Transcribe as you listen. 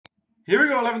Here we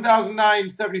go,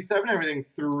 11,977, everything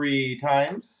 3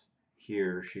 times.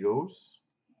 Here she goes.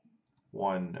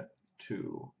 1,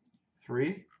 2,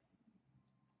 3.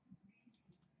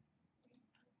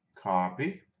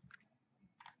 Copy.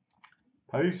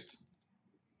 Paste.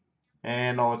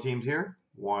 And all the teams here.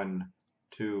 1,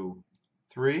 2,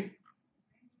 3.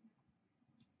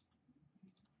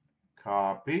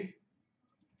 Copy.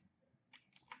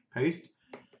 Paste.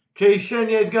 Jay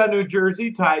Chenyer's got New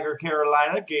Jersey, Tiger,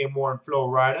 Carolina, Game Worn,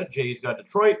 Florida. Jay's got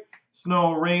Detroit,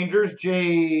 Snow Rangers.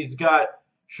 Jay's got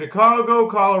Chicago,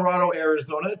 Colorado,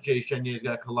 Arizona. Jay Chenyer's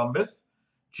got Columbus.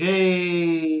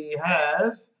 Jay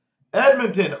has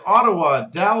Edmonton, Ottawa,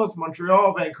 Dallas,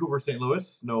 Montreal, Vancouver, St. Louis.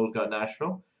 Snow's got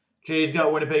Nashville. Jay's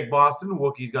got Winnipeg, Boston.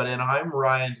 Wookie's got Anaheim.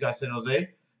 Ryan's got San Jose.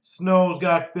 Snow's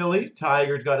got Philly.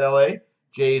 Tiger's got LA.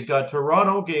 Jay's got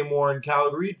Toronto. Game Worn,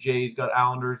 Calgary. Jay's got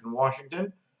Islanders and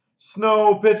Washington.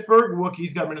 Snow, Pittsburgh.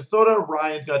 Wookie's got Minnesota.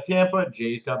 Ryan's got Tampa.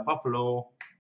 Jay's got Buffalo.